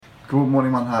Good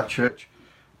morning, One Heart Church.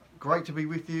 Great to be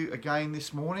with you again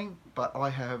this morning, but I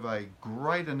have a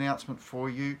great announcement for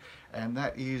you, and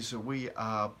that is we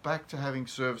are back to having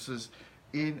services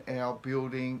in our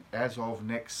building as of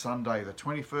next Sunday, the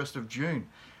 21st of June.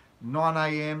 9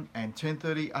 a.m. and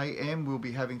 10:30 a.m. we'll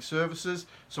be having services,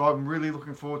 so I'm really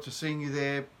looking forward to seeing you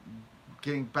there,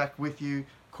 getting back with you,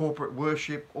 corporate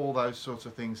worship, all those sorts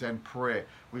of things, and prayer.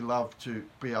 We love to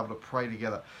be able to pray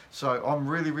together. So I'm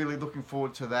really looking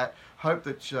forward to that. Hope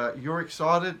that you're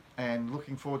excited and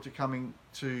looking forward to coming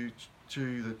to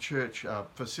the church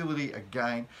facility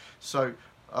again. So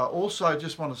also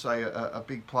just want to say a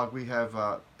big plug. We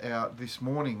have this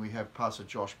morning we have Pastor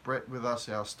Josh Brett with us,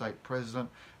 our state president.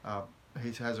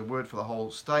 He has a word for the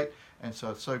whole state, and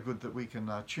so it's so good that we can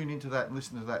tune into that and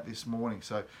listen to that this morning.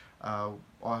 So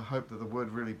I hope that the word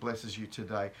really blesses you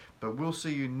today. But we'll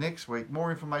see you next week. More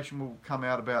information will come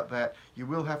out about that. You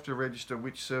will have to register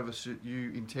which service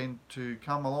you intend to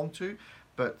come along to,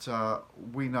 but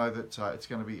we know that it's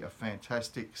going to be a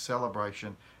fantastic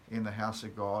celebration in the house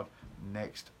of God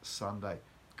next Sunday.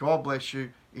 God bless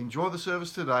you. Enjoy the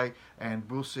service today, and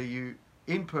we'll see you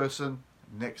in person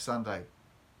next Sunday.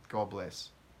 God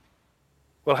bless.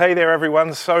 Well, hey there,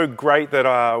 everyone. So great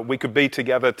that we could be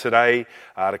together today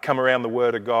to come around the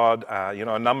Word of God.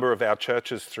 A number of our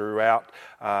churches throughout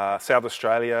South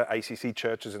Australia, ACC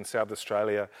churches in South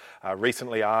Australia,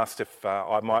 recently asked if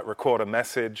I might record a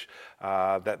message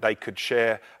that they could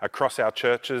share across our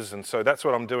churches. And so that's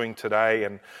what I'm doing today.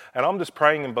 And I'm just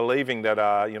praying and believing that,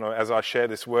 as I share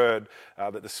this word,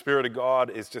 that the Spirit of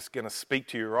God is just going to speak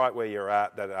to you right where you're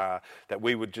at, that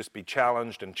we would just be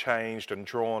challenged and changed and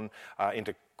drawn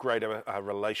into greater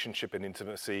relationship and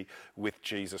intimacy with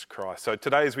Jesus Christ. So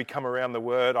today as we come around the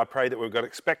Word, I pray that we've got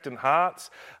expectant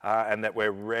hearts and that we're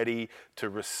ready to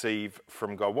receive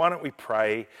from God. Why don't we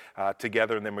pray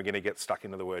together, and then we're going to get stuck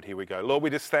into the Word. Here we go. Lord, we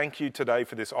just thank you today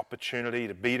for this opportunity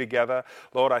to be together.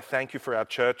 Lord, I thank you for our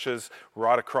churches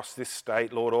right across this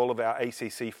state. Lord, all of our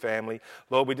ACC family.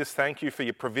 Lord, we just thank you for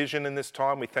your provision in this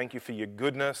time. We thank you for your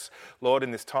goodness, Lord, in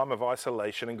this time of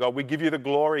isolation. And God, we give you the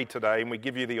glory today and we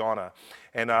give you the honor.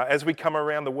 And as we come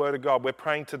around the Word of God, we're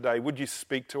praying today, would you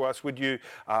speak to us? Would you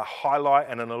highlight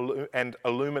and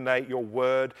illuminate your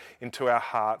Word into our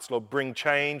hearts? Lord, bring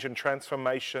change and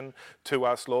transformation to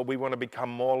us, Lord. We want to become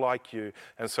more like you.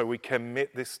 And so we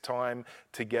commit this time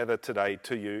together today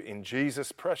to you. In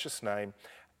Jesus' precious name,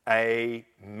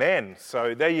 amen.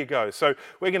 So there you go. So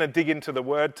we're going to dig into the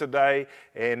Word today.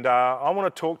 And I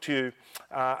want to talk to you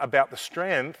about the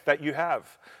strength that you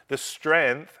have. The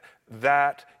strength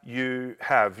that you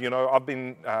have. You know, I've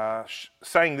been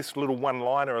saying this little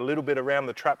one-liner a little bit around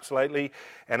the traps lately,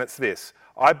 and it's this.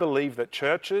 I believe that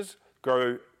churches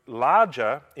grow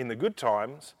larger in the good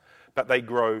times, but they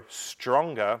grow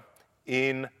stronger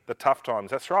in the tough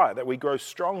times. That's right, that we grow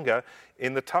stronger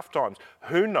in the tough times.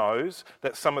 Who knows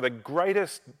that some of the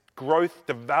greatest growth,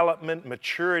 development,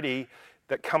 maturity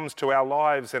that comes to our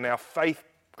lives and our faith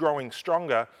growing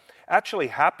stronger actually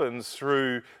happens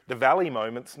through the valley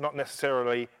moments, not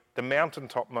necessarily the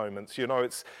mountaintop moments. You know,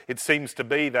 it seems to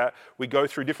be that we go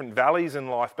through different valleys in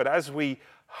life, but as we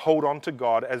hold on to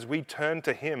God, as we turn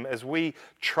to Him, as we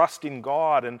trust in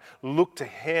God and look to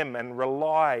Him and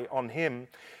rely on Him,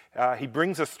 He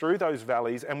brings us through those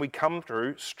valleys and we come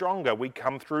through stronger. We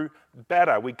come through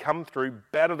better. We come through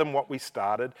better than what we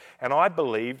started. And I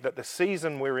believe that the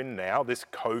season we're in now, this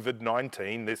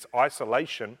COVID-19, this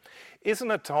isolation,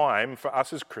 isn't a time for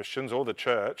us as Christians or the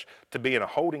church to be in a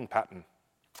holding pattern.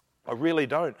 I really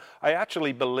don't. I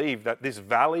actually believe that this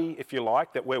valley, if you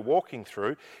like, that we're walking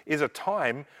through is a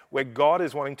time where God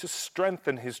is wanting to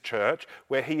strengthen His church,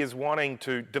 where He is wanting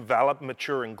to develop,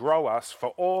 mature, and grow us for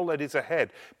all that is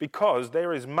ahead, because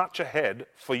there is much ahead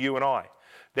for you and I.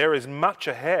 There is much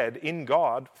ahead in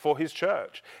God for His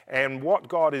church. And what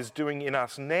God is doing in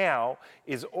us now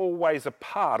is always a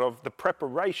part of the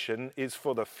preparation is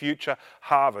for the future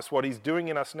harvest. What He's doing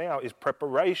in us now is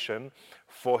preparation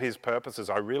for His purposes.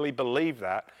 I really believe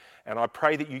that. And I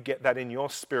pray that you get that in your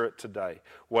spirit today.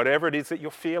 Whatever it is that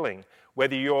you're feeling,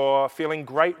 whether you're feeling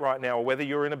great right now or whether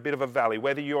you're in a bit of a valley,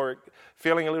 whether you're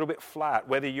feeling a little bit flat,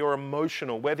 whether you're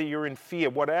emotional, whether you're in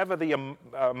fear, whatever the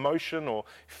emotion or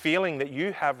feeling that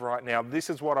you have right now,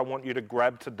 this is what I want you to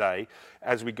grab today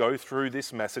as we go through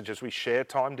this message, as we share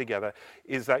time together,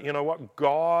 is that, you know what,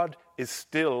 God is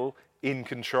still in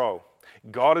control.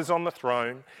 God is on the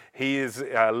throne. He is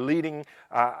leading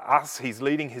us. He's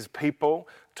leading His people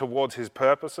towards His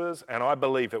purposes. And I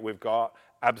believe that we've got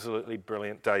absolutely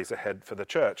brilliant days ahead for the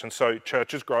church. And so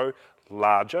churches grow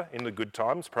larger in the good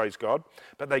times, praise God,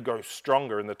 but they grow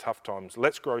stronger in the tough times.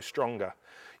 Let's grow stronger.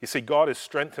 You see, God is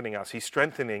strengthening us. He's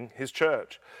strengthening his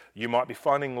church. You might be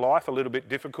finding life a little bit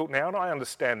difficult now, and I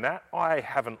understand that. I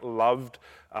haven't loved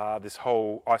this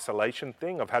whole isolation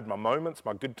thing. I've had my moments,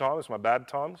 my good times, my bad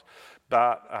times,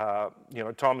 but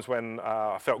times when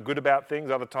I felt good about things,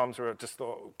 other times where I just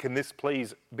thought, can this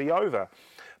please be over?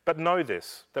 But know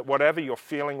this, that whatever you're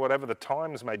feeling, whatever the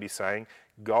times may be saying,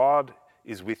 God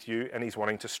is with you and he's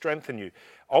wanting to strengthen you.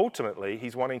 Ultimately,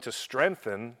 he's wanting to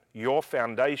strengthen your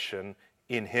foundation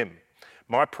in him.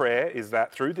 My prayer is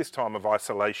that through this time of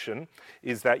isolation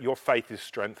is that your faith is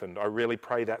strengthened. I really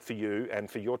pray that for you and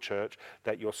for your church,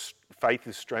 that your faith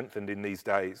is strengthened in these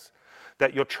days,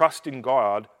 that your trust in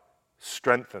God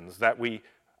strengthens, that we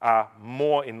are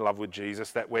more in love with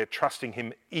Jesus, that we're trusting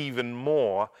him even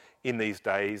more in these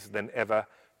days than ever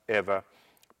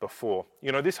before.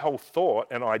 You know, this whole thought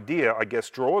and idea, I guess,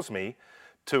 draws me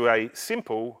to a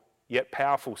simple yet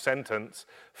powerful sentence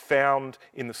found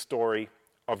in the story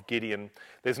of Gideon.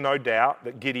 There's no doubt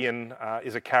that Gideon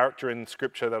is a character in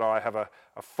Scripture that I have a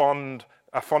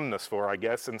fondness for, I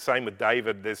guess, and same with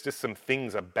David. There's just some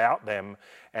things about them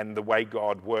and the way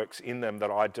God works in them that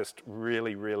I just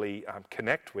really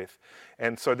connect with.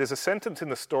 And so there's a sentence in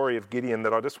the story of Gideon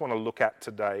that I just want to look at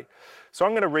today. So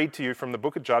I'm going to read to you from the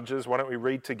book of Judges. Why don't we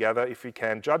read together if you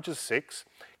can? Judges 6.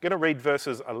 I'm going to read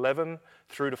verses 11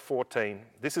 through to 14.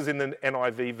 This is in the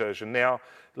NIV version. Now,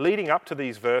 leading up to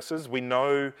these verses, we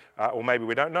know, or maybe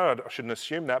we don't know, I shouldn't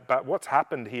assume that, but what's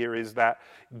happened here is that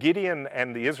Gideon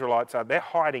and the Israelites they're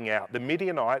hiding out. The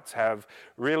Midianites have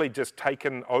really just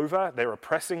taken over. They're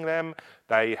oppressing them.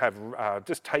 They have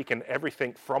just taken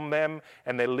everything from them,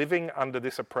 and they're living under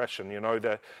this oppression. You know,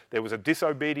 there was a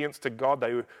disobedience to God.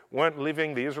 The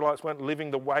Israelites weren't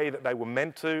living the way that they were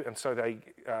meant to, and so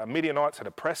Midianites had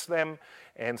oppressed them.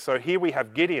 And so here we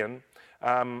have Gideon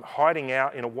hiding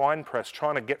out in a wine press,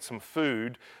 trying to get some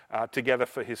food together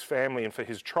for his family and for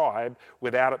his tribe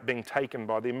without it being taken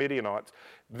by the Midianites.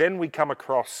 Then we come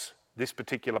across this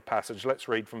particular passage. Let's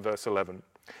read from verse 11.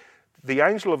 The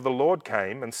angel of the Lord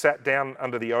came and sat down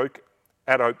under the oak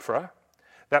at Ophrah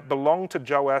that belonged to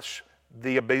Joash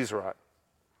the Abiezrite,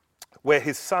 where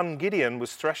his son Gideon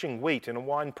was threshing wheat in a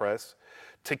winepress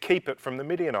to keep it from the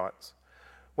Midianites.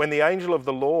 When the angel of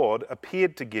the Lord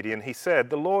appeared to Gideon, he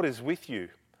said, "The Lord is with you,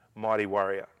 mighty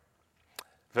warrior."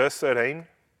 Verse 13,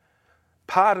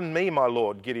 "Pardon me, my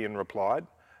Lord," Gideon replied,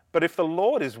 "but if the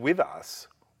Lord is with us,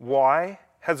 why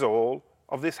has all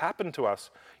of this happened to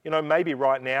us?" You know, maybe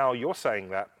right now you're saying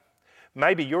that.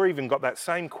 Maybe you're even got that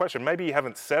same question. Maybe you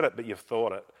haven't said it, but you've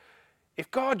thought it.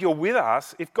 If God, you're with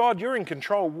us, if God, you're in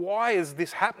control, why is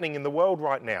this happening in the world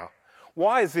right now?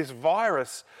 Why is this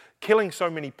virus killing so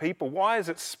many people? Why is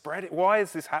it spreading? Why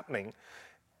is this happening?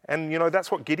 And, you know, that's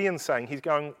what Gideon's saying. He's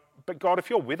going, but God, if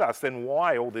you're with us, then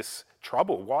why all this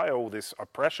trouble? Why all this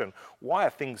oppression? Why are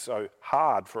things so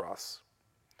hard for us?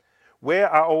 Where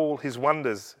are all his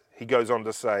wonders, he goes on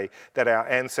to say, that our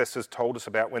ancestors told us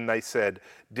about when they said,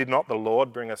 "Did not the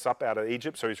Lord bring us up out of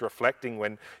Egypt?" So he's reflecting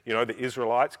when, you know, the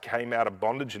Israelites came out of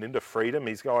bondage and into freedom.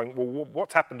 He's going, well,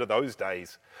 what's happened to those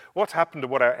days? What's happened to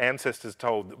what our ancestors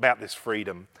told about this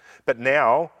freedom? But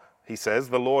now, he says,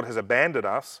 the Lord has abandoned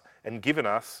us and given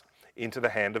us into the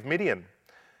hand of Midian.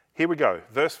 Here we go,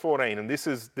 verse 14, and this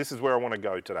is where I want to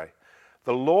go today.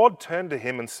 The Lord turned to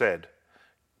him and said,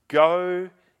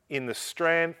 "Go in the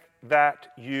strength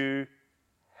that you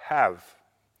have."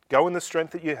 Go in the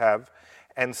strength that you have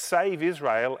and save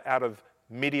Israel out of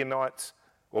Midianites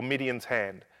or Midian's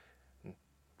hand.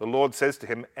 The Lord says to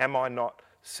him, "Am I not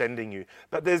sending you?"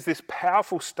 But there's this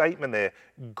powerful statement there.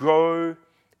 Go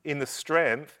in the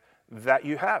strength that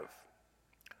you have.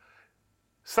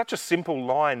 Such a simple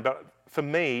line, but for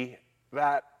me,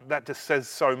 that just says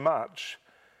so much.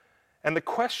 And the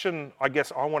question I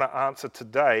guess I want to answer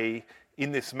today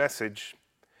in this message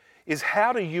is,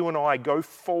 how do you and I go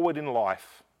forward in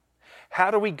life?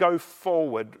 How do we go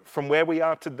forward from where we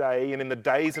are today and in the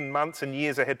days and months and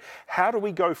years ahead? How do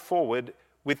we go forward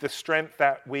with the strength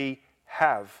that we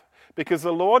have? Because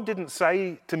the Lord didn't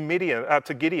say to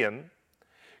Gideon,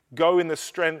 go in the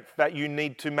strength that you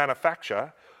need to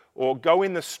manufacture, or go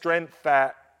in the strength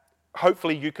that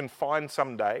hopefully you can find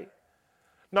someday.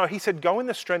 No, he said, go in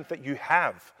the strength that you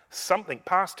have. Something,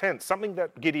 past tense, something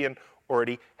that Gideon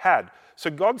already had. So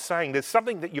God's saying there's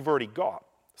something that you've already got.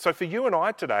 So for you and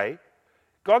I today,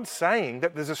 God's saying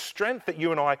that there's a strength that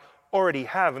you and I already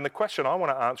have. And the question I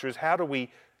want to answer is, how do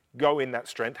we go in that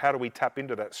strength? How do we tap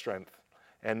into that strength?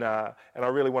 And I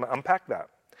really want to unpack that.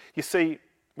 You see,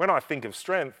 when I think of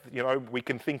strength, you know, we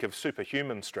can think of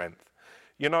superhuman strength.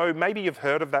 You know, maybe you've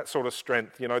heard of that sort of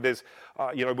strength. You know,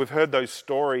 we've heard those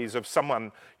stories of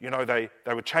someone, you know, they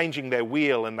were changing their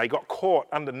wheel and they got caught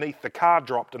underneath, the car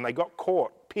dropped and they got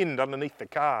caught, pinned underneath the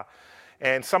car.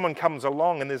 And someone comes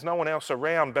along and there's no one else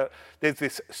around, but there's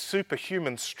this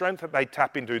superhuman strength that they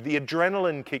tap into. The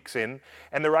adrenaline kicks in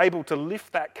and they're able to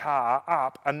lift that car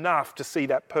up enough to see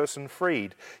that person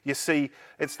freed. You see,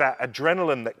 it's that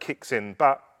adrenaline that kicks in.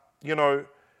 But, you know,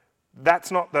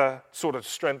 that's not the sort of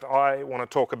strength I want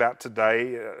to talk about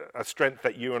today, a strength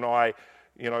that you and I,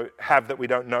 you know, have that we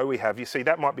don't know we have. You see,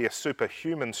 that might be a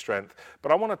superhuman strength.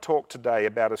 But I want to talk today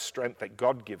about a strength that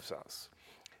God gives us.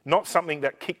 Not something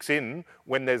that kicks in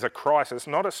when there's a crisis,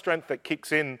 not a strength that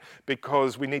kicks in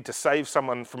because we need to save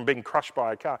someone from being crushed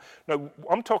by a car. No,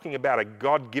 I'm talking about a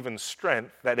God-given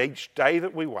strength that each day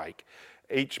that we wake,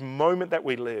 each moment that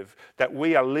we live, that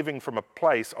we are living from a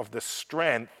place of the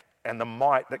strength and the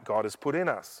might that God has put in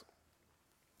us.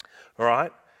 All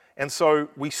right? And so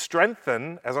we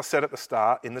strengthen, as I said at the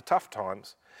start, in the tough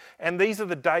times. And these are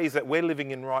the days that we're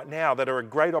living in right now that are a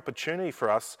great opportunity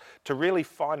for us to really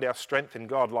find our strength in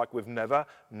God like we've never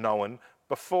known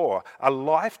before. A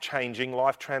life-changing,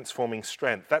 life-transforming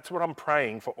strength. That's what I'm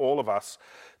praying for all of us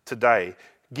today.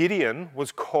 Gideon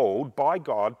was called by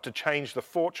God to change the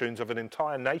fortunes of an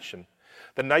entire nation,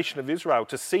 the nation of Israel,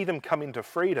 to see them come into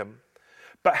freedom.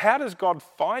 But how does God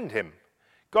find him?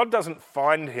 God doesn't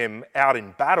find him out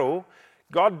in battle.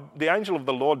 God, the angel of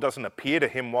the Lord doesn't appear to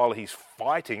him while he's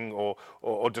fighting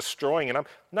or destroying him.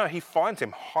 No, he finds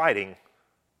him hiding.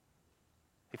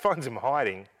 He finds him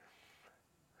hiding.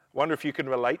 Wonder if you can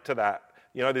relate to that.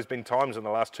 You know, there's been times in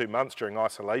the last 2 months during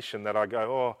isolation that I go,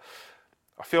 oh,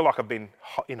 I feel like I've been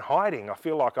in hiding. I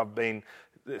feel like I've been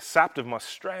sapped of my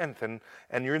strength, and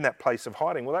you're in that place of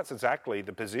hiding. Well, that's exactly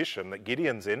the position that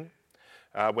Gideon's in.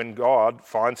 When God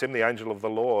finds him, the angel of the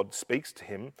Lord speaks to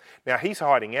him. Now, he's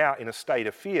hiding out in a state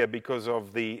of fear because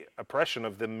of the oppression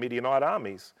of the Midianite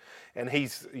armies. And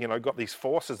he's, you know, got these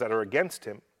forces that are against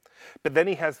him. But then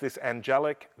he has this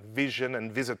angelic vision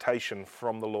and visitation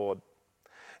from the Lord.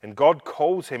 And God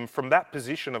calls him from that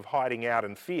position of hiding out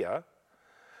in fear.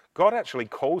 God actually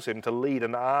calls him to lead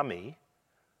an army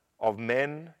of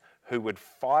men who would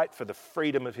fight for the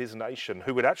freedom of his nation,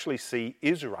 who would actually see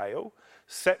Israel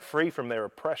set free from their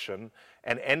oppression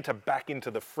and enter back into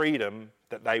the freedom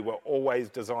that they were always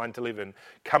designed to live in,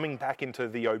 coming back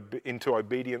into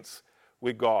obedience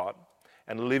with God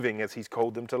and living as he's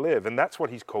called them to live. And that's what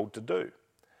he's called to do.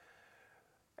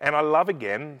 And I love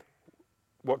again,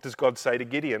 what does God say to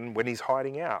Gideon when he's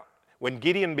hiding out? When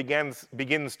Gideon begins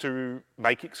to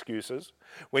make excuses,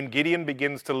 when Gideon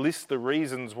begins to list the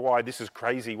reasons why this is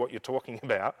crazy what you're talking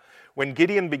about, when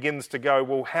Gideon begins to go,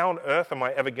 well, how on earth am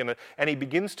I ever going to... And he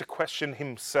begins to question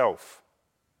himself.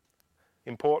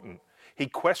 Important. He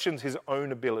questions his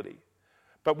own ability.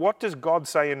 But what does God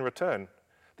say in return?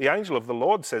 The angel of the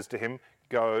Lord says to him,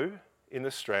 go in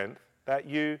the strength that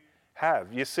you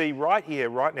have. You see, right here,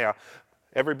 right now,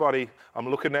 everybody, I'm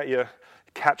looking at you,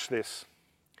 catch this.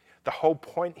 The whole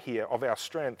point here of our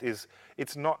strength is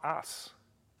it's not us,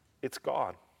 it's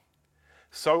God.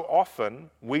 So often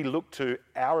we look to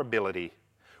our ability,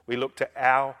 we look to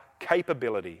our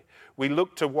capability, we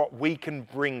look to what we can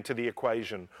bring to the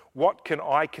equation. What can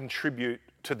I contribute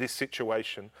to this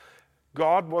situation?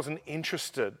 God wasn't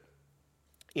interested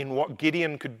in what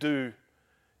Gideon could do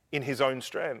in his own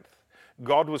strength.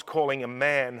 God was calling a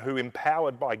man who,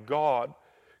 empowered by God,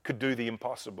 could do the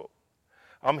impossible.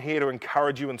 I'm here to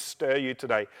encourage you and stir you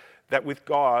today that with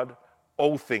God,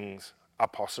 all things are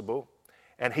possible.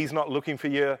 And he's not looking for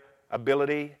your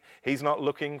ability. He's not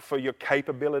looking for your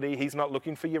capability. He's not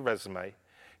looking for your resume.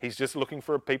 He's just looking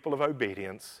for a people of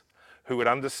obedience who would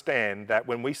understand that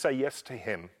when we say yes to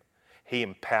him, he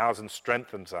empowers and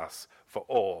strengthens us for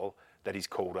all that he's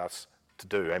called us to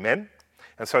do. Amen?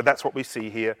 And so that's what we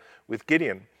see here with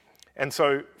Gideon. And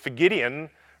so for Gideon,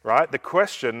 right, the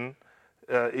question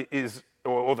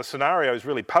or the scenario is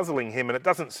really puzzling him, and it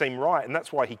doesn't seem right, and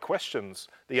that's why he questions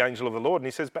the angel of the Lord, and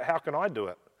he says, but how can I do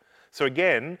it? So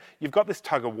again, you've got this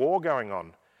tug of war going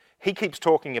on. He keeps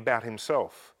talking about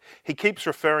himself. He keeps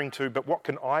referring to, but what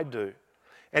can I do?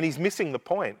 And he's missing the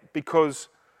point, because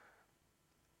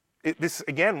this,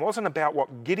 again, wasn't about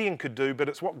what Gideon could do, but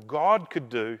it's what God could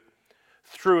do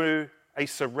through a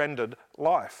surrendered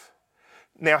life.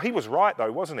 Now, he was right,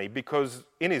 though, wasn't he? Because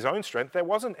in his own strength, there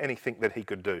wasn't anything that he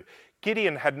could do.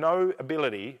 Gideon had no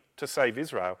ability to save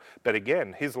Israel. But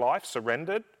again, his life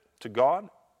surrendered to God,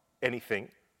 anything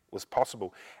was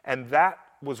possible. And that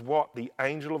was what the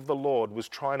angel of the Lord was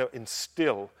trying to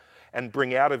instill and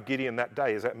bring out of Gideon that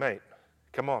day. Is that, mate?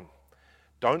 Come on.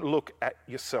 Don't look at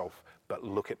yourself, but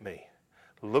look at me.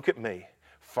 Look at me.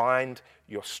 Find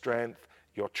your strength,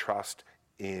 your trust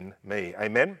in me.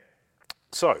 Amen?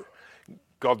 So,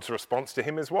 God's response to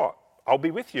him is what? I'll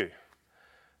be with you.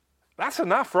 That's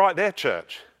enough right there,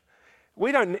 church.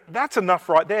 That's enough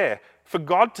right there for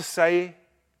God to say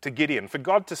to Gideon, for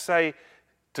God to say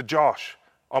to Josh,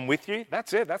 I'm with you.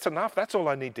 That's it. That's enough. That's all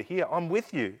I need to hear. I'm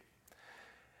with you.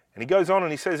 And he goes on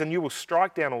and he says, and you will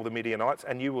strike down all the Midianites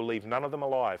and you will leave none of them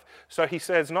alive. So he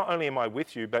says, not only am I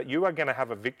with you, but you are going to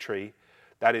have a victory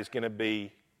that is going to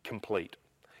be complete.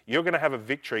 You're going to have a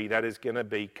victory that is going to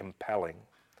be compelling.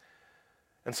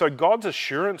 And so God's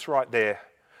assurance right there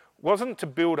wasn't to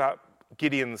build up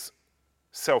Gideon's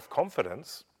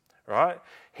self-confidence, right?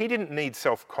 He didn't need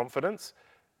self-confidence.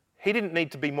 He didn't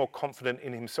need to be more confident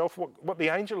in himself. What the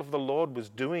angel of the Lord was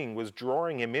doing was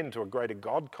drawing him into a greater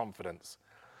God confidence,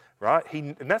 right?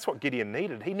 And that's what Gideon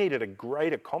needed. He needed a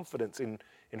greater confidence in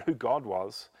who God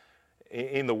was,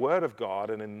 in the Word of God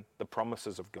and in the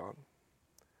promises of God.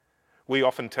 We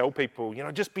often tell people,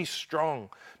 just be strong,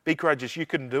 be courageous, you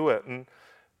can do it. And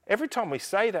every time we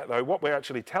say that, though, what we're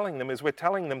actually telling them is we're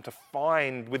telling them to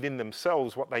find within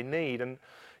themselves what they need. And,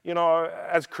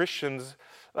 as Christians,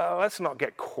 let's not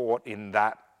get caught in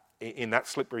that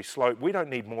slippery slope. We don't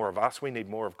need more of us, we need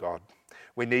more of God.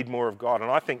 We need more of God.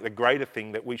 And I think the greater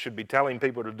thing that we should be telling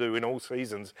people to do in all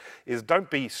seasons is don't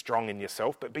be strong in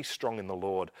yourself, but be strong in the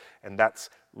Lord. And that's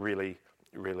really,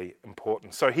 really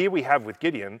important. So here we have with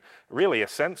Gideon really a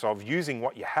sense of using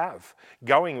what you have,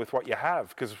 going with what you have.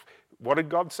 Because what did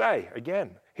God say?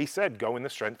 Again, he said, go in the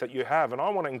strength that you have. And I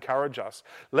want to encourage us.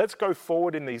 Let's go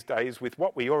forward in these days with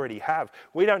what we already have.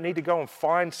 We don't need to go and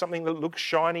find something that looks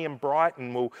shiny and bright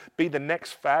and will be the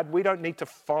next fad. We don't need to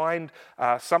find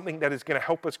something that is going to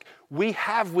help us. We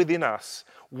have within us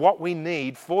what we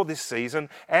need for this season,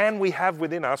 and we have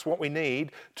within us what we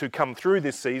need to come through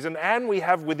this season, and we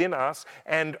have within us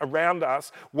and around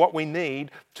us what we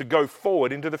need to go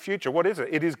forward into the future. What is it?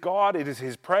 It is God, it is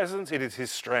his presence, it is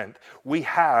his strength. We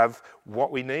have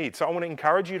what we need. So I want to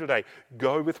encourage you today,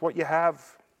 go with what you have.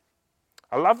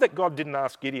 I love that God didn't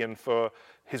ask Gideon for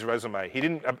his resume. He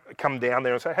didn't come down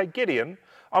there and say, hey, Gideon,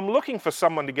 I'm looking for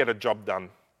someone to get a job done.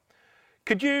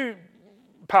 Could you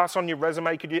pass on your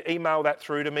resume? Could you email that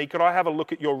through to me? Could I have a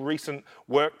look at your recent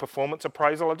work performance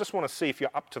appraisal? I just want to see if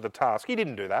you're up to the task. He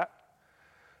didn't do that.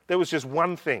 There was just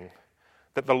one thing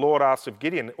that the Lord asked of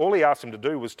Gideon. All he asked him to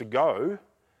do was to go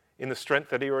in the strength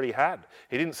that he already had.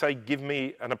 He didn't say, give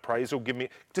me an appraisal,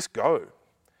 just go.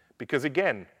 Because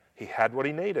again, he had what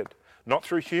he needed. Not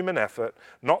through human effort,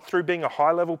 not through being a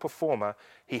high-level performer.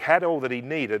 He had all that he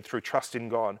needed through trust in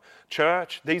God.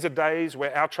 Church, these are days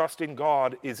where our trust in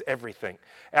God is everything.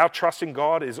 Our trust in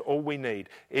God is all we need.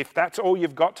 If that's all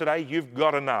you've got today, you've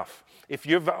got enough. If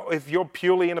you're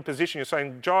purely in a position, you're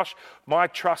saying, Josh, my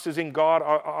trust is in God,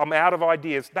 I'm out of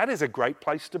ideas, that is a great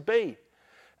place to be.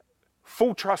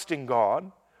 Full trust in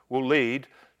God will lead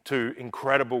to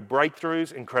incredible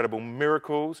breakthroughs, incredible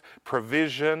miracles,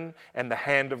 provision, and the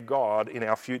hand of God in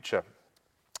our future.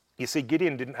 You see,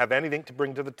 Gideon didn't have anything to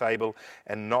bring to the table,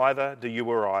 and neither do you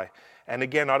or I. And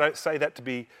again, I don't say that to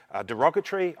be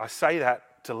derogatory. I say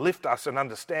that to lift us and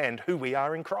understand who we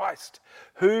are in Christ.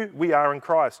 Who we are in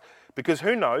Christ. Because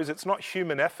who knows, it's not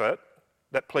human effort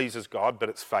that pleases God, but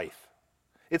it's faith.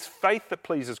 It's faith that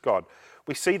pleases God.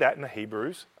 We see that in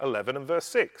Hebrews 11 and verse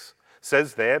 6.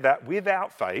 Says there that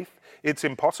without faith, it's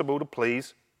impossible to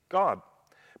please God.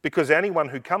 Because anyone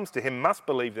who comes to him must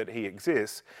believe that he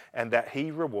exists and that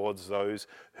he rewards those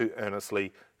who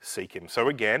earnestly seek him. So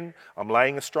again, I'm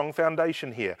laying a strong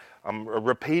foundation here. I'm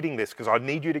repeating this because I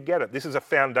need you to get it. This is a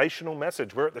foundational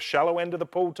message. We're at the shallow end of the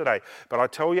pool today. But I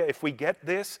tell you, if we get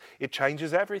this, it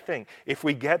changes everything. If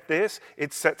we get this,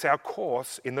 it sets our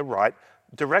course in the right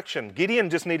direction. Gideon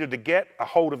just needed to get a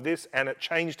hold of this and it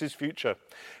changed his future.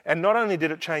 And not only did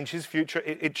it change his future,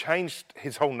 it changed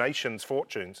his whole nation's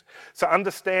fortunes. So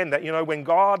understand that,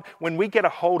 when we get a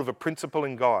hold of a principle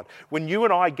in God, when you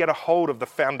and I get a hold of the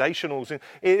foundationals,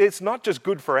 it's not just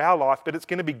good for our life, but it's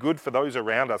going to be good for those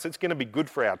around us. It's going to be good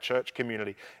for our church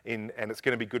community and it's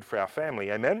going to be good for our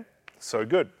family. Amen? So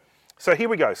good. So here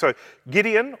we go. So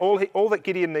Gideon, all that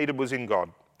Gideon needed was in God.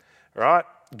 All right?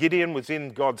 Gideon was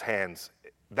in God's hands.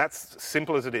 That's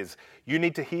simple as it is. You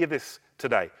need to hear this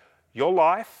today. Your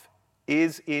life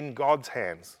is in God's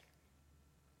hands.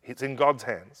 It's in God's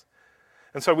hands.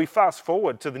 And so we fast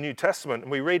forward to the New Testament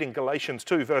and we read in Galatians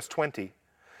 2 verse 20.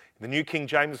 The New King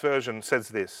James Version says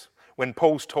this. When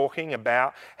Paul's talking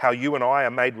about how you and I are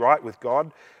made right with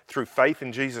God through faith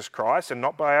in Jesus Christ and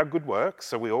not by our good works.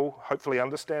 So we all hopefully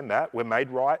understand that. We're made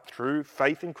right through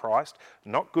faith in Christ,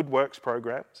 not good works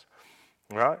programs.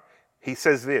 Right? He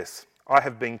says this. I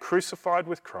have been crucified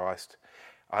with Christ.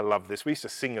 I love this. We used to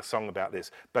sing a song about this.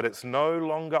 But it's no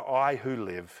longer I who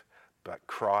live, but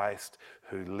Christ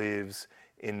who lives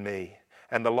in me.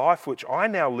 And the life which I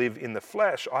now live in the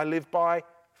flesh, I live by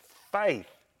faith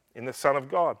in the Son of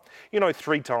God.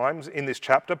 3 times in this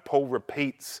chapter, Paul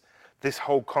repeats this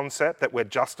whole concept that we're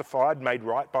justified, made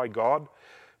right by God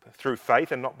through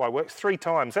faith and not by works. 3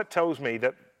 times. That tells me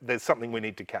that there's something we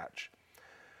need to catch.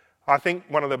 I think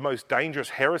one of the most dangerous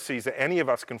heresies that any of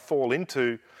us can fall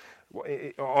into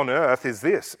on earth is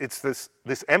this. It's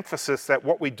this emphasis that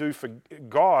what we do for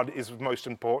God is most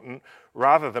important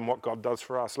rather than what God does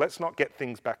for us. Let's not get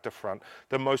things back to front.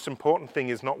 The most important thing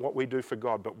is not what we do for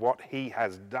God, but what he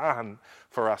has done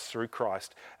for us through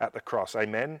Christ at the cross.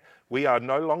 Amen? We are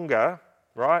no longer,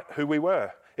 right, who we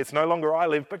were. It's no longer I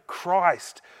live, but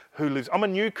Christ who lives. I'm a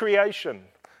new creation.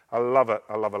 I love it.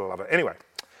 I love it. I love it. Anyway,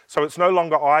 so it's no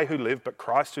longer I who live, but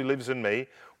Christ who lives in me.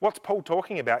 What's Paul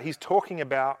talking about? He's talking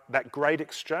about that great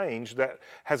exchange that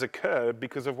has occurred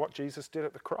because of what Jesus did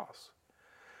at the cross.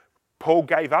 Paul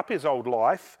gave up his old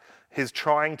life, his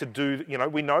trying to do,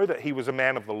 we know that he was a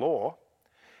man of the law,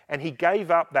 and he gave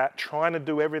up that trying to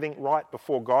do everything right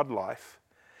before God life,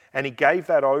 and he gave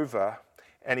that over,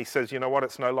 and he says, you know what,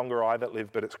 it's no longer I that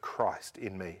live, but it's Christ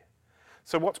in me.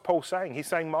 So what's Paul saying? He's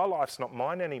saying my life's not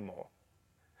mine anymore.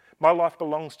 My life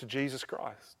belongs to Jesus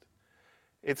Christ.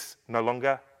 It's no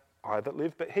longer I that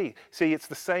live, but he. See, it's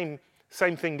the same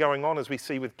thing going on as we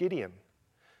see with Gideon.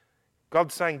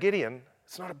 God's saying, Gideon,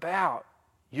 it's not about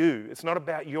you. It's not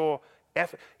about your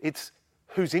effort. It's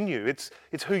who's in you. It's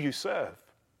who you serve.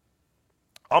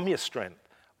 I'm your strength.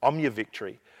 I'm your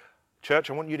victory. Church,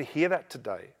 I want you to hear that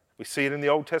today. We see it in the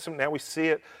Old Testament. Now we see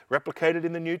it replicated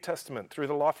in the New Testament through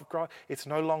the life of Christ. It's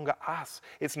no longer us.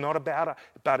 It's not about us,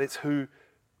 but it's who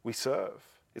we serve.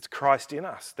 It's Christ in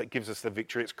us that gives us the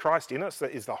victory. It's Christ in us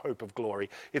that is the hope of glory.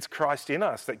 It's Christ in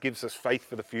us that gives us faith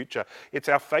for the future. It's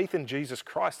our faith in Jesus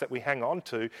Christ that we hang on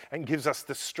to and gives us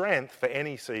the strength for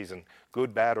any season,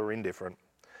 good, bad, or indifferent.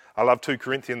 I love 2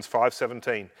 Corinthians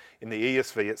 5:17. In the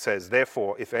ESV it says,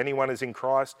 therefore, if anyone is in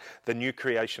Christ, the new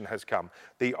creation has come.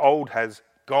 The old has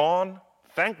gone.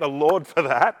 Thank the Lord for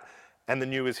that. And the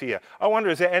new is here. I wonder,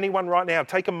 is there anyone right now,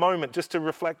 take a moment just to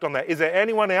reflect on that. Is there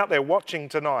anyone out there watching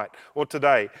tonight or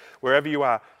today, wherever you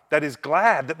are, that is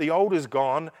glad that the old is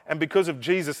gone and because of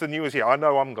Jesus, the new is here? I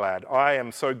know I'm glad. I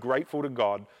am so grateful to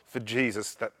God for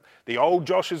Jesus that the old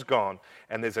Josh is gone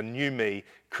and there's a new me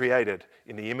created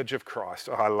in the image of Christ.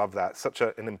 Oh, I love that. Such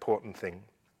an important thing.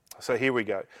 So here we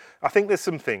go. I think there's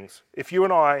some things. If you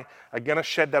and I are going to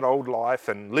shed that old life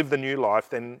and live the new life,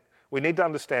 then we need to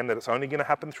understand that it's only going to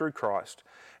happen through Christ.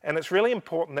 And it's really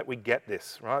important that we get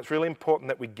this, right? It's really important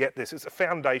that we get this. It's a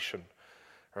foundation,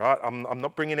 right? I'm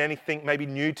not bringing anything maybe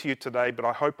new to you today, but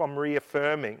I hope I'm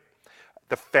reaffirming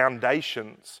the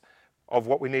foundations of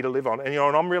what we need to live on. And,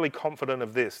 and I'm really confident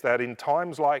of this, that in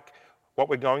times like what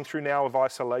we're going through now of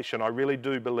isolation, I really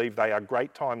do believe they are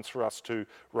great times for us to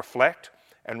reflect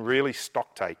and really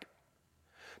stock take.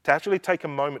 To actually take a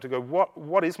moment to go,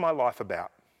 what is my life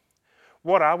about?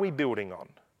 What are we building on?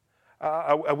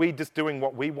 Are we just doing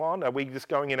what we want? Are we just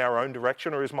going in our own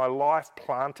direction? Or is my life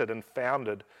planted and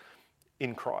founded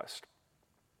in Christ?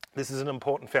 This is an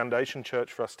important foundation,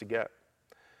 church, for us to get.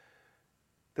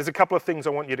 There's a couple of things I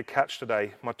want you to catch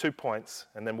today, my 2 points,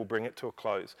 and then we'll bring it to a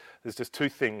close. There's just 2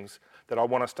 things that I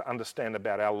want us to understand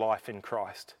about our life in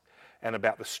Christ and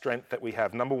about the strength that we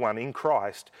have. Number 1, in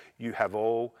Christ, you have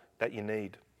all that you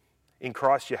need. In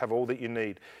Christ, you have all that you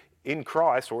need. In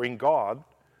Christ, or in God,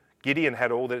 Gideon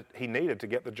had all that he needed to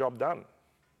get the job done.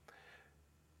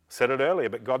 Said it earlier,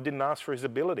 but God didn't ask for his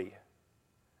ability.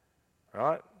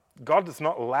 Right? God is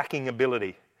not lacking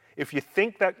ability. If you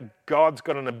think that God's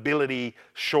got an ability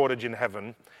shortage in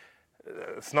heaven,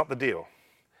 it's not the deal.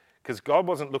 Because God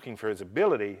wasn't looking for his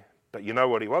ability, but you know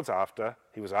what he was after?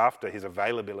 He was after his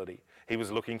availability. He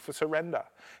was looking for surrender.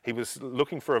 He was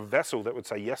looking for a vessel that would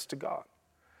say yes to God.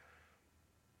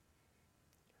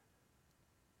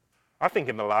 I think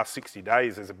in the last 60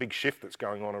 days, there's a big shift that's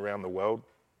going on around the world.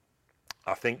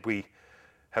 I think we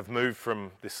have moved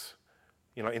from this,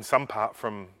 in some part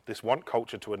from this want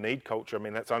culture to a need culture. I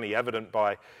mean, that's only evident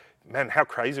by, man, how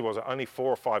crazy was it only 4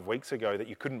 or 5 weeks ago that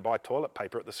you couldn't buy toilet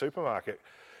paper at the supermarket?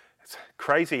 It's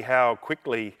crazy how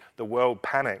quickly the world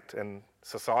panicked and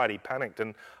society panicked.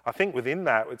 And I think within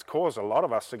that, it's caused a lot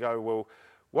of us to go, well,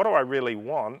 what do I really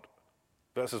want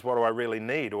versus what do I really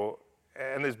need?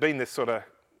 And there's been this sort of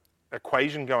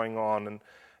equation going on,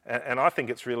 and I think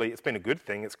it's been a good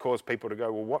thing. It's caused people to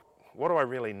go, well, what do I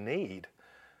really need?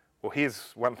 Well,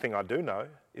 here's one thing I do know,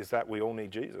 is that we all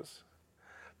need Jesus.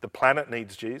 The planet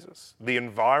needs Jesus. The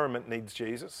environment needs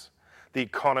Jesus. The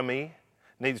economy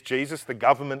needs Jesus. The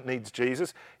government needs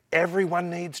Jesus. Everyone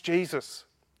needs Jesus.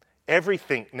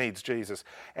 Everything needs Jesus.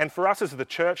 And for us as the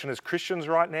church and as Christians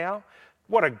right now,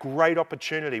 what a great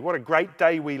opportunity. What a great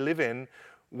day we live in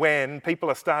when people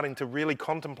are starting to really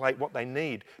contemplate what they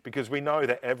need, because we know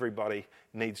that everybody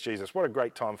needs Jesus. What a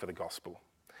great time for the gospel.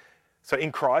 So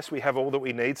in Christ, we have all that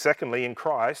we need. Secondly, in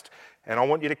Christ, and I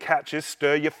want you to catch this,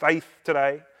 stir your faith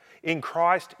today. In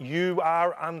Christ, you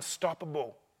are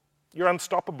unstoppable. You're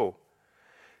unstoppable.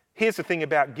 Here's the thing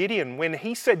about Gideon. When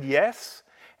he said yes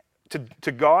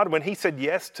to God, when he said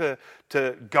yes to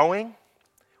going,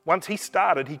 once he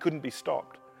started, he couldn't be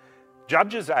stopped.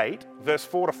 Judges 8, verse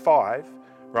 4 to 5,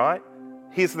 right?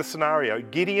 Here's the scenario.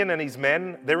 Gideon and his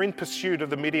men, they're in pursuit of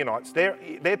the Midianites.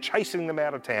 They're chasing them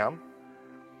out of town.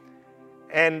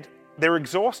 And they're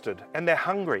exhausted and they're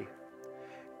hungry.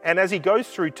 And as he goes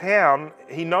through town,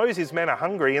 he knows his men are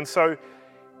hungry, and so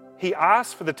he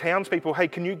asks for the townspeople, hey,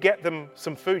 can you get them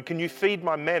some food? Can you feed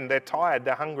my men? They're tired,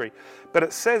 they're hungry. But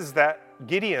it says that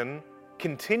Gideon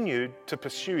continued to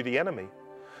pursue the enemy.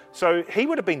 So he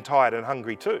would have been tired and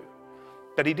hungry too.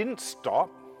 But he didn't stop.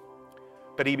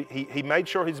 But he made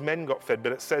sure his men got fed,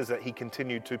 but it says that he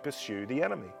continued to pursue the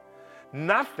enemy.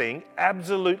 Nothing,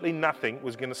 absolutely nothing,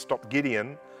 was going to stop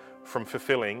Gideon from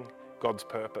fulfilling God's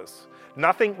purpose.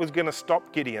 Nothing was going to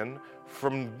stop Gideon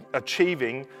from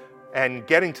achieving and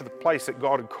getting to the place that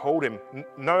God had called him.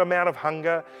 No amount of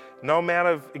hunger, no amount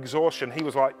of exhaustion. He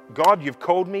was like, God, you've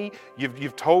called me.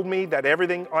 You've told me that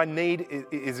everything I need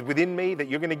is within me, that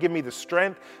you're going to give me the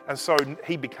strength. And so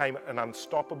he became an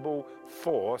unstoppable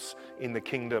force in the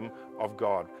kingdom of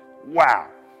God. Wow.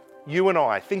 You and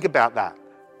I, think about that.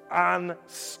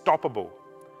 Unstoppable.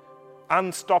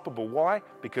 Unstoppable. Why?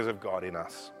 Because of God in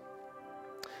us.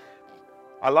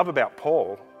 I love about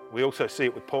Paul, we also see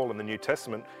it with Paul in the New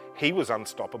Testament, he was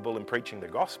unstoppable in preaching the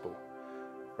gospel,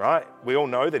 right? We all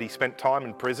know that he spent time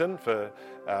in prison for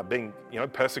being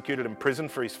persecuted in prison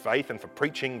for his faith and for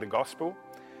preaching the gospel.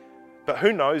 But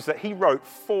who knows that he wrote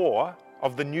 4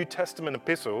 of the New Testament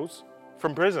epistles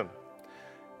from prison.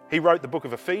 He wrote the book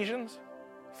of Ephesians,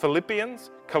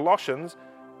 Philippians, Colossians,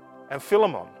 and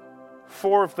Philemon.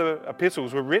 4 of the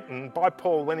epistles were written by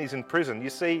Paul when he's in prison.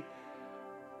 You see,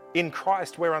 in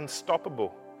Christ, we're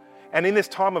unstoppable. And in this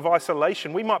time of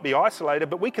isolation, we might be isolated,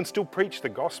 but we can still preach the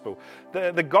gospel.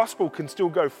 The gospel can still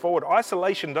go forward.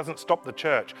 Isolation doesn't stop the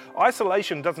church.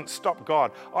 Isolation doesn't stop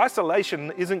God.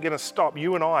 Isolation isn't going to stop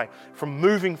you and I from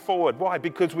moving forward. Why?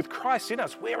 Because with Christ in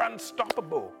us, we're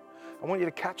unstoppable. I want you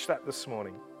to catch that this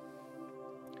morning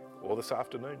or this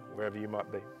afternoon, wherever you might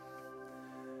be.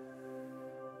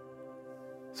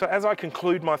 So as I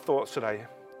conclude my thoughts today,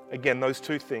 again, those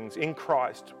 2 things. In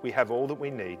Christ, we have all that we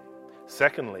need.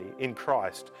 Secondly, in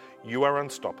Christ, you are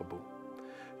unstoppable.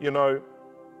 You know,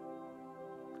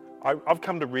 I've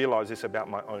come to realize this about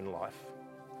my own life.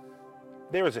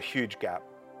 There is a huge gap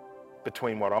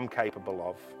between what I'm capable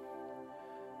of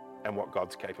and what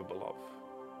God's capable of.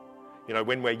 You know,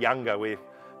 when we're younger,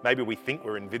 maybe we think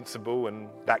we're invincible and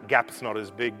that gap's not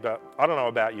as big, but I don't know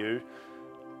about you.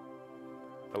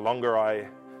 The longer I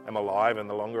am alive and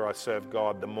the longer I serve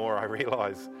God, the more I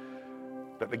realize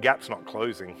that the gap's not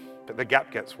closing, but the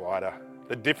gap gets wider.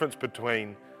 The difference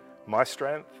between my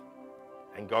strength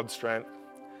and God's strength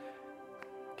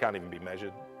can't even be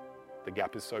measured. The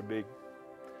gap is so big.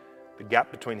 The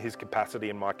gap between his capacity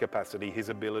and my capacity, his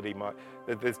ability,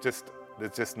 there's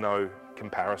just no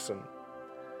comparison.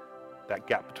 That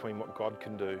gap between what God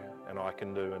can do and I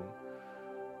can do. And,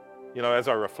 you know, as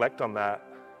I reflect on that,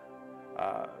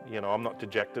 I'm not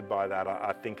dejected by that.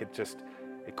 I think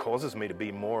it causes me to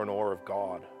be more in awe of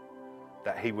God,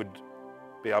 that he would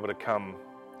be able to come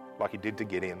like he did to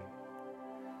Gideon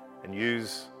and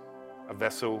use a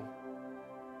vessel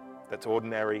that's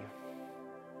ordinary,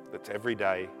 that's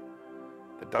everyday,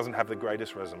 that doesn't have the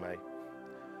greatest resume,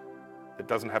 that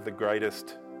doesn't have the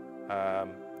greatest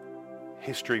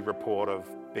history report of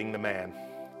being the man.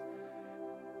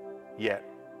 Yet,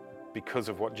 because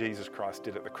of what Jesus Christ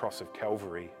did at the cross of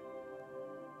Calvary,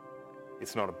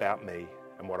 it's not about me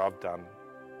and what I've done,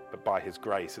 but by his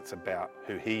grace, it's about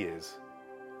who he is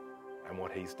and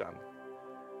what he's done.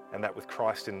 And that with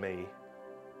Christ in me,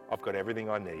 I've got everything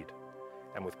I need.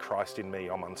 And with Christ in me,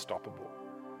 I'm unstoppable.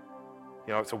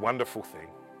 You know, it's a wonderful thing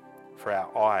for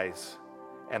our eyes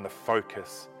and the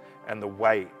focus and the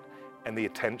weight and the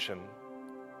attention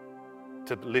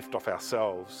to lift off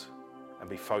ourselves and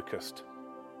be focused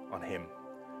on him.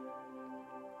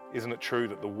 Isn't it true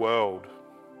that the world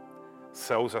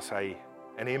sells us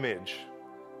an image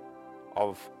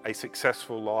of a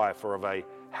successful life or of a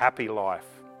happy life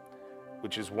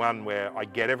which is one where I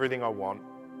get everything I want.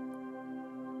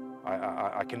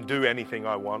 I can do anything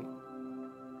I want.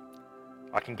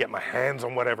 I can get my hands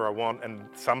on whatever I want, and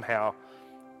somehow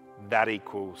that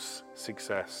equals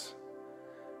success.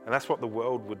 And that's what the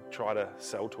world would try to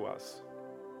sell to us.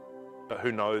 But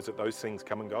who knows that those things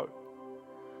come and go.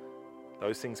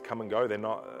 Those things come and go. They're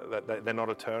not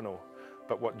eternal.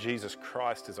 But what Jesus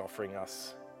Christ is offering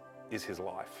us is his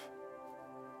life.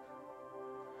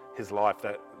 His life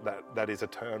that is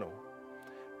eternal.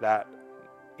 That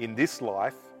in this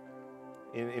life,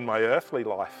 in my earthly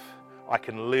life, I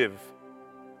can live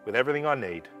with everything I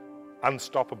need,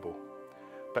 unstoppable.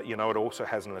 But it also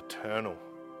has an eternal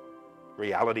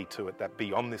reality to it, that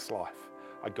beyond this life,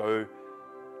 I go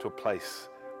to a place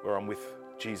where I'm with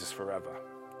Jesus forever.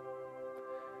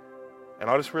 And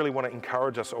I just really want to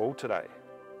encourage us all today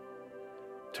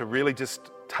to really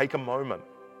just take a moment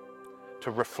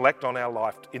to reflect on our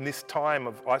life. In this time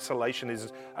of isolation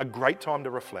is a great time to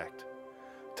reflect,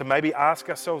 to maybe ask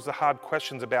ourselves the hard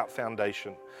questions about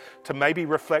foundation, to maybe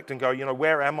reflect and go,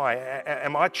 where am I?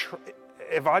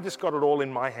 Have I just got it all in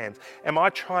my hands? Am I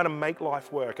trying to make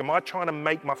life work? Am I trying to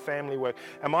make my family work?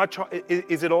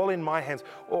 Is it all in my hands?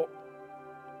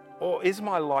 Or is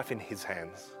my life in his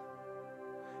hands?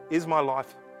 Is my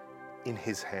life in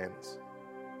his hands?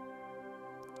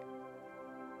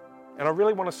 And I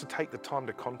really want us to take the time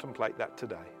to contemplate that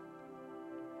today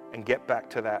and get back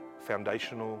to that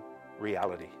foundational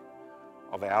reality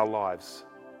of our lives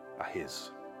are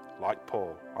his. Like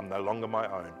Paul, I'm no longer my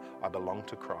own. I belong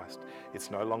to Christ. It's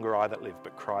no longer I that live,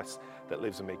 but Christ that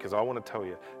lives in me. Because I want to tell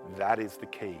you, that is the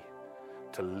key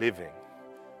to living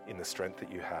in the strength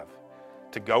that you have.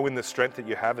 To go in the strength that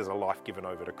you have is a life given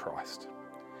over to Christ.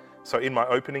 So in my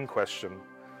opening question,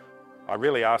 I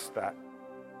really asked that,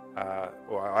 I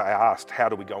asked, how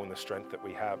do we go in the strength that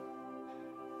we have?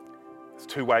 There's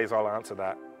two ways I'll answer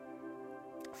that.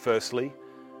 Firstly,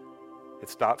 it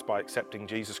starts by accepting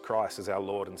Jesus Christ as our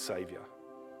Lord and Savior.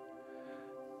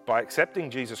 By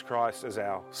accepting Jesus Christ as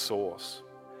our source.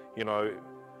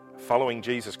 Following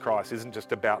Jesus Christ isn't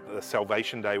just about the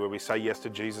salvation day where we say yes to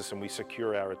Jesus and we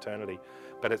secure our eternity,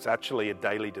 but it's actually a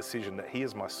daily decision that he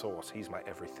is my source, he's my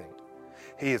everything.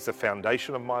 He is the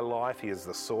foundation of my life, he is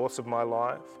the source of my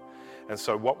life. And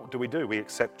so what do? We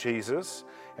accept Jesus,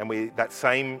 and that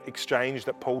same exchange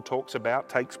that Paul talks about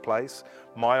takes place.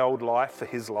 My old life for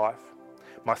his life.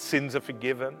 My sins are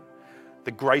forgiven.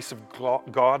 The grace of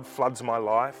God floods my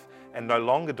life, and no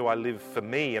longer do I live for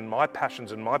me and my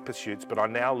passions and my pursuits, but I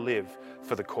now live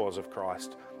for the cause of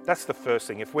Christ. That's the first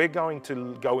thing. If we're going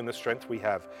to go in the strength we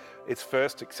have, it's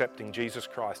first accepting Jesus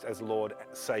Christ as Lord,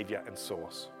 Savior, and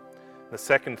source. The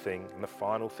second thing, and the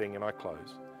final thing, and I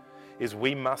close, is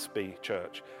we must be,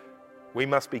 church, we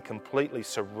must be completely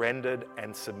surrendered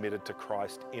and submitted to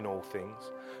Christ in all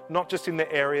things. Not just in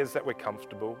the areas that we're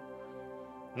comfortable,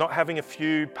 not having a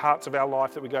few parts of our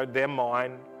life that we go, they're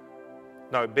mine.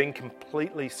 No, being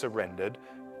completely surrendered,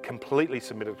 completely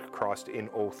submitted to Christ in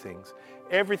all things.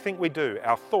 Everything we do,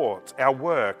 our thoughts, our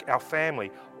work, our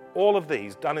family, all of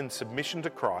these done in submission to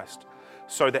Christ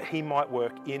so that he might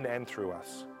work in and through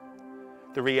us.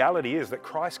 The reality is that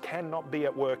Christ cannot be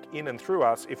at work in and through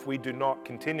us if we do not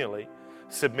continually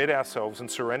submit ourselves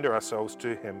and surrender ourselves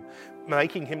to him,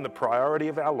 making him the priority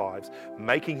of our lives,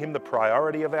 making him the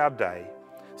priority of our day,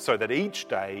 so that each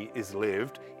day is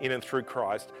lived in and through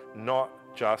Christ, not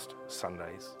just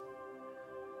Sundays.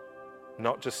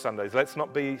 Not just Sundays. Let's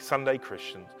not be Sunday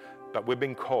Christians, but we've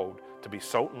been called to be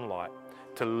salt and light,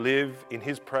 to live in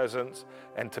his presence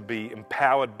and to be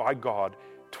empowered by God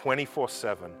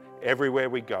 24/7, everywhere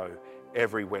we go,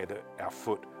 everywhere that our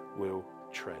foot will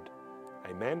tread.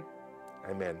 Amen?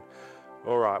 Amen.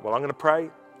 All right, well, I'm going to pray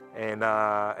and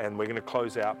we're going to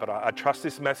close out, but I trust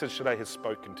this message today has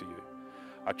spoken to you.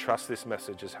 I trust this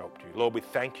message has helped you. Lord, we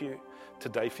thank you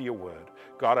today for your word.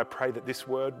 God, I pray that this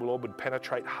word, Lord, would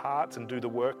penetrate hearts and do the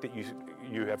work that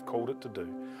you have called it to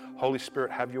do. Holy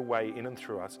Spirit, have your way in and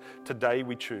through us. Today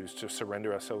we choose to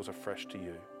surrender ourselves afresh to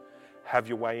you. Have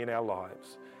your way in our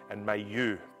lives, and may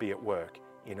you be at work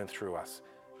in and through us.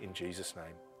 In Jesus'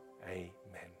 name,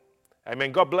 amen.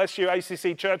 Amen. God bless you,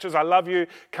 ACC churches. I love you.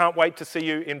 Can't wait to see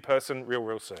you in person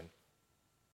real soon.